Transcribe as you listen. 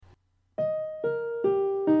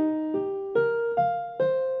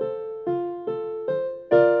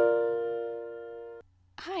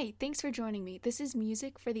Hi, thanks for joining me. This is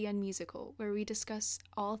Music for the Unmusical, where we discuss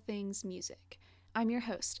all things music. I'm your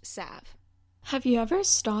host, Sav. Have you ever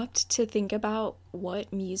stopped to think about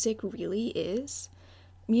what music really is?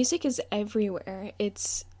 Music is everywhere.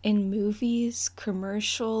 It's in movies,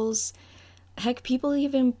 commercials, heck, people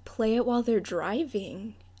even play it while they're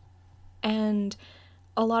driving. And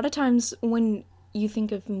a lot of times when you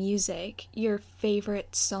think of music, your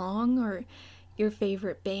favorite song or your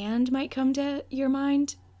favorite band might come to your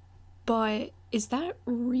mind, but is that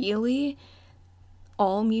really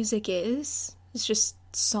all music is? It's just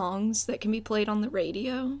songs that can be played on the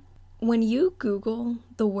radio? When you Google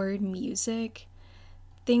the word music,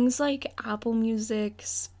 things like Apple Music,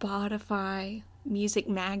 Spotify, music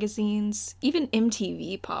magazines, even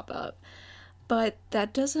MTV pop up. But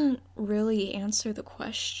that doesn't really answer the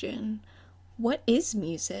question, what is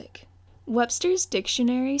music? Webster's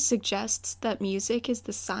dictionary suggests that music is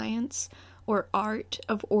the science or art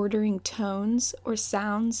of ordering tones or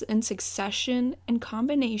sounds in succession and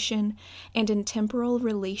combination and in temporal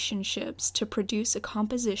relationships to produce a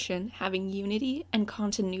composition having unity and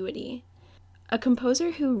continuity. A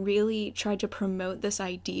composer who really tried to promote this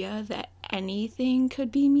idea that anything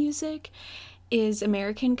could be music is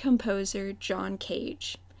American composer John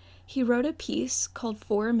Cage. He wrote a piece called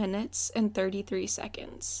 4 minutes and 33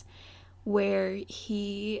 seconds, where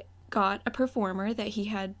he got a performer that he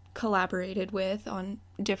had collaborated with on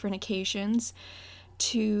different occasions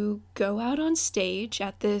to go out on stage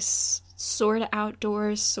at this sort of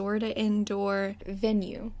outdoor, sort of indoor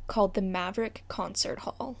venue called the Maverick Concert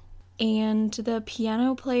Hall. And the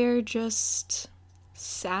piano player just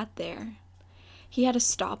sat there. He had a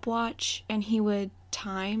stopwatch and he would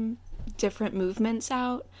time different movements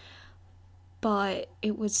out, but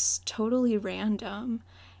it was totally random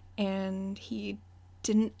and he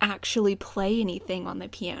didn't actually play anything on the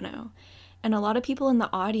piano. And a lot of people in the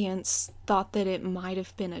audience thought that it might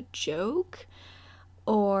have been a joke,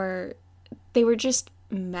 or they were just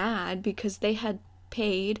mad because they had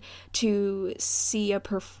paid to see a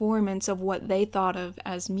performance of what they thought of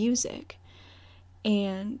as music.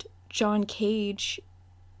 And John Cage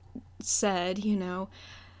said,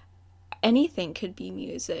 anything could be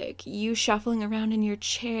music. You shuffling around in your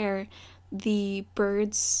chair, the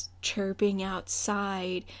birds chirping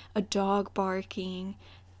outside, a dog barking,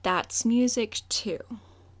 that's music too.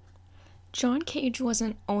 John Cage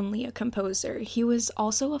wasn't only a composer, he was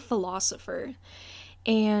also a philosopher.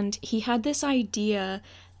 And he had this idea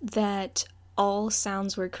that all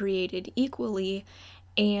sounds were created equally,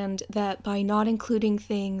 and that by not including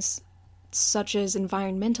things such as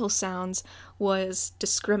environmental sounds was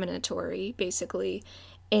discriminatory, basically.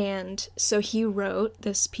 And so he wrote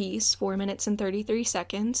this piece, 4 minutes and 33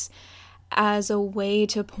 seconds, as a way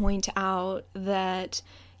to point out that,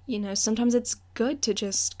 sometimes it's good to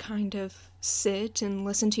just kind of sit and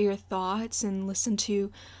listen to your thoughts and listen to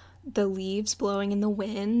the leaves blowing in the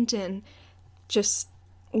wind and just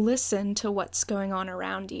listen to what's going on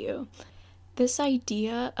around you. This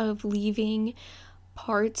idea of leaving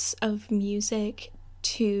parts of music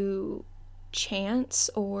to chance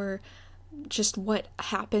or just what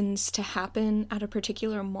happens to happen at a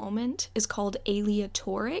particular moment is called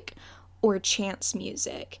aleatoric or chance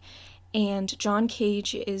music. And John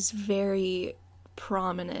Cage is very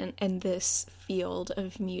prominent in this field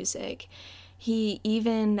of music. He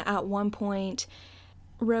even at one point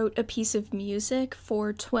wrote a piece of music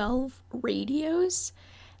for 12 radios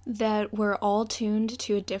that were all tuned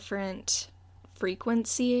to a different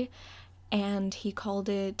frequency, and he called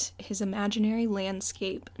it his imaginary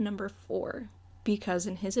landscape number 4, because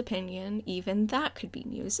in his opinion, even that could be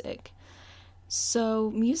music. So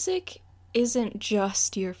music isn't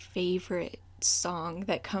just your favorite song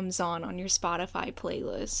that comes on your Spotify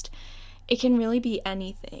playlist. It can really be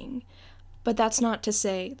anything, but that's not to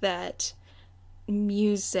say that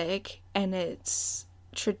music and its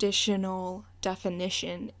traditional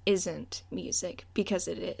definition isn't music, because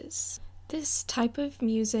it is. This type of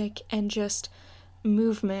music and just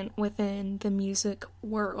movement within the music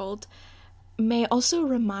world may also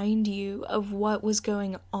remind you of what was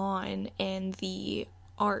going on in the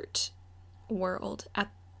art world at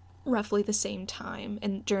roughly the same time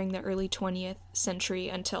and during the early 20th century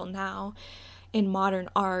until now in modern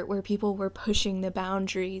art, where people were pushing the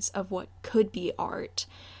boundaries of what could be art.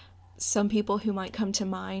 Some people who might come to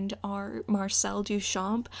mind are Marcel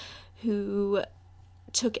Duchamp, who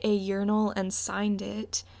took a urinal and signed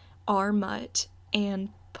it R. Mutt and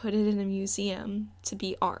put it in a museum to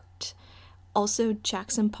be art. Also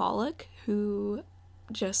Jackson Pollock, who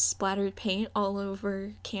just splattered paint all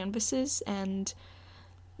over canvases and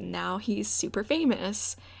now he's super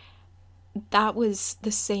famous. that was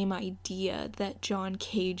the same idea that John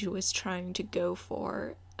Cage was trying to go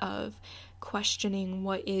for, of questioning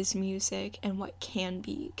what is music and what can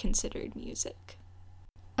be considered music.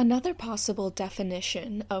 Another possible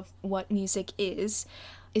definition of what music is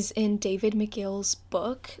in David McGill's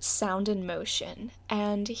book, Sound and Motion,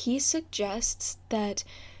 and he suggests that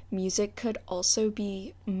music could also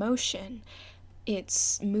be motion.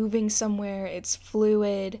 It's moving somewhere, it's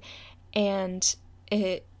fluid, and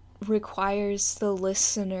it requires the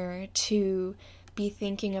listener to be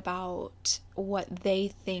thinking about what they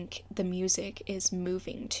think the music is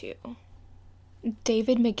moving to.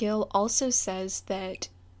 David McGill also says that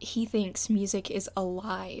he thinks music is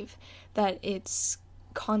alive, that it's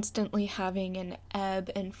constantly having an ebb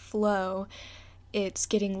and flow. It's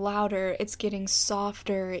getting louder, it's getting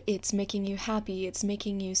softer, it's making you happy, it's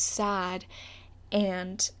making you sad,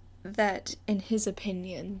 and that, in his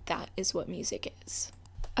opinion, that is what music is.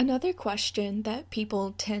 Another question that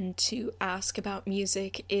people tend to ask about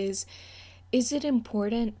music is it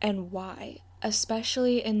important and why?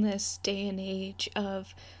 Especially in this day and age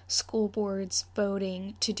of school boards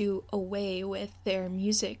voting to do away with their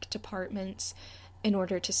music departments in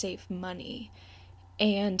order to save money.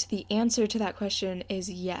 And the answer to that question is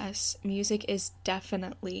yes, music is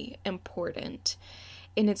definitely important.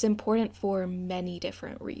 And it's important for many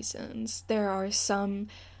different reasons. There are some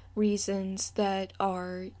reasons that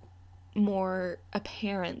are more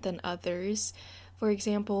apparent than others. For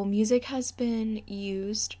example, music has been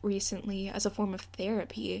used recently as a form of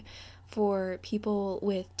therapy for people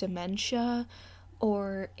with dementia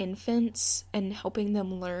or infants and helping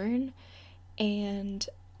them learn. And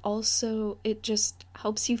also, it just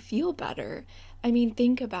helps you feel better. I mean,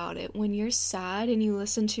 think about it. When you're sad and you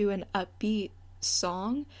listen to an upbeat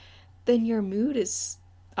song, then your mood is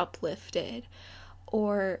uplifted.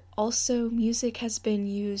 Or also, music has been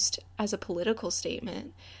used as a political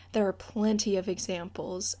statement. There are plenty of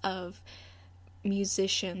examples of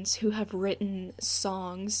musicians who have written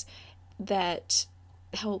songs that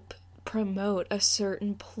help promote a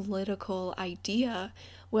certain political idea,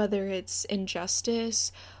 whether it's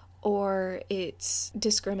injustice or it's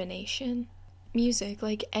discrimination. Music,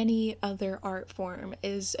 like any other art form,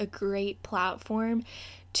 is a great platform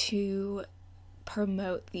to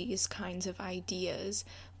promote these kinds of ideas,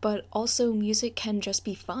 but also music can just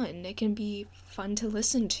be fun. It can be fun to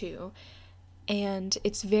listen to, and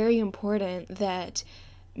it's very important that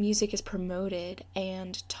music is promoted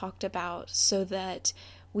and talked about so that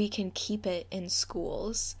we can keep it in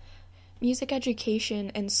schools. Music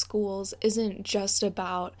education in schools isn't just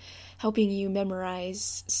about helping you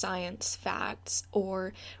memorize science facts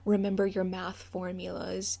or remember your math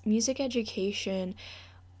formulas. Music education,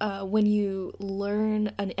 when you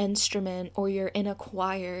learn an instrument or you're in a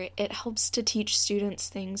choir, it helps to teach students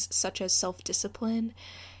things such as self-discipline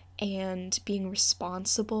and being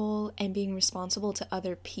responsible to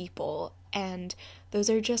other people. And those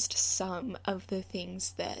are just some of the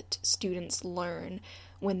things that students learn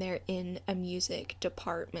when they're in a music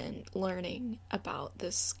department learning about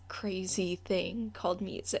this crazy thing called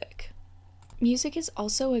music. Music is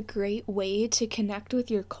also a great way to connect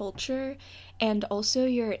with your culture and also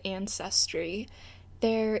your ancestry.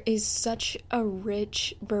 There is such a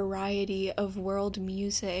rich variety of world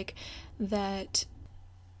music that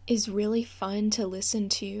is really fun to listen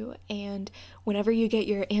to, and whenever you get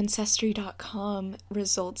your Ancestry.com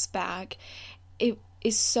results back, it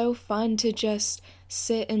is so fun to just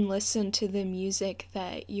sit and listen to the music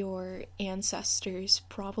that your ancestors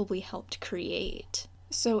probably helped create.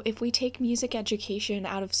 So if we take music education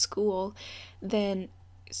out of school, then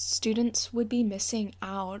students would be missing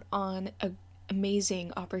out on an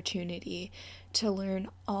amazing opportunity to learn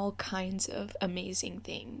all kinds of amazing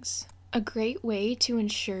things. A great way to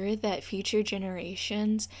ensure that future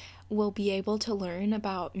generations will be able to learn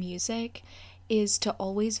about music is to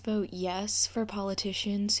always vote yes for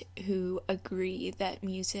politicians who agree that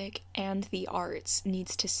music and the arts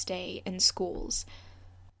needs to stay in schools.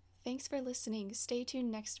 Thanks for listening. Stay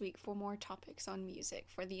tuned next week for more topics on music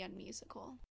for the Unmusical.